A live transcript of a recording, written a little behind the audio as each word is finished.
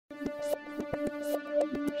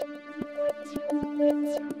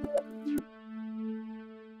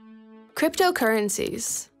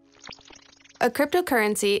Cryptocurrencies. A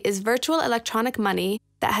cryptocurrency is virtual electronic money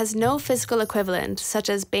that has no physical equivalent, such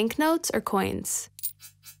as banknotes or coins.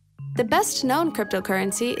 The best-known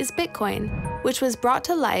cryptocurrency is Bitcoin, which was brought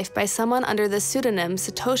to life by someone under the pseudonym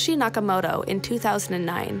Satoshi Nakamoto in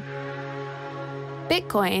 2009.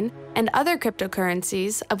 Bitcoin and other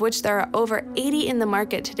cryptocurrencies, of which there are over 80 in the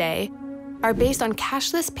market today, are based on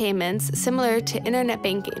cashless payments similar to internet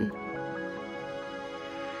banking.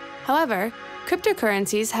 However,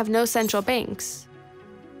 cryptocurrencies have no central banks.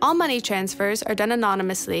 All money transfers are done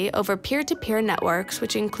anonymously over peer-to-peer networks,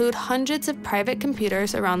 which include hundreds of private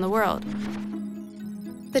computers around the world.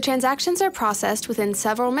 The transactions are processed within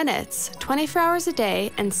several minutes, 24 hours a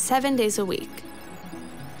day, and 7 days a week.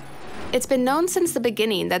 It's been known since the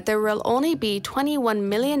beginning that there will only be 21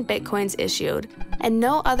 million Bitcoins issued, and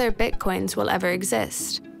no other Bitcoins will ever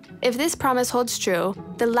exist. If this promise holds true,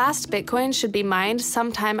 the last Bitcoin should be mined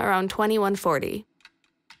sometime around 2140.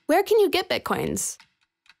 Where can you get Bitcoins?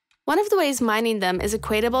 One of the ways mining them is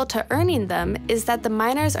equatable to earning them is that the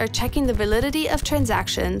miners are checking the validity of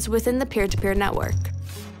transactions within the peer-to-peer network.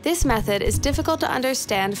 This method is difficult to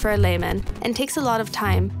understand for a layman and takes a lot of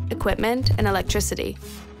time, equipment, and electricity.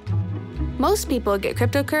 Most people get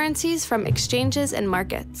cryptocurrencies from exchanges and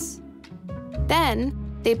markets. Then,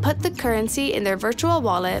 they put the currency in their virtual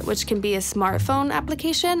wallet, which can be a smartphone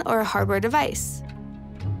application or a hardware device.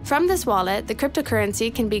 From this wallet, the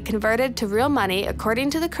cryptocurrency can be converted to real money according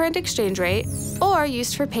to the current exchange rate, or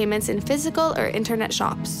used for payments in physical or internet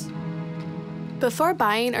shops. Before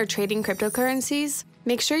buying or trading cryptocurrencies,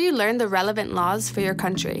 make sure you learn the relevant laws for your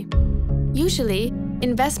country. Usually,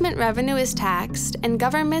 investment revenue is taxed, and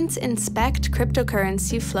governments inspect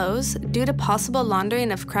cryptocurrency flows due to possible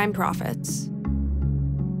laundering of crime profits.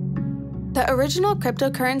 The original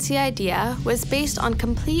cryptocurrency idea was based on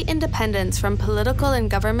complete independence from political and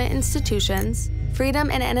government institutions, freedom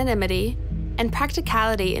and anonymity, and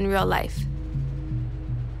practicality in real life.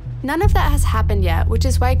 None of that has happened yet, which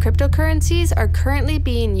is why cryptocurrencies are currently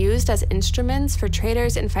being used as instruments for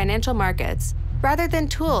traders in financial markets, rather than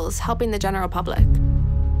tools helping the general public.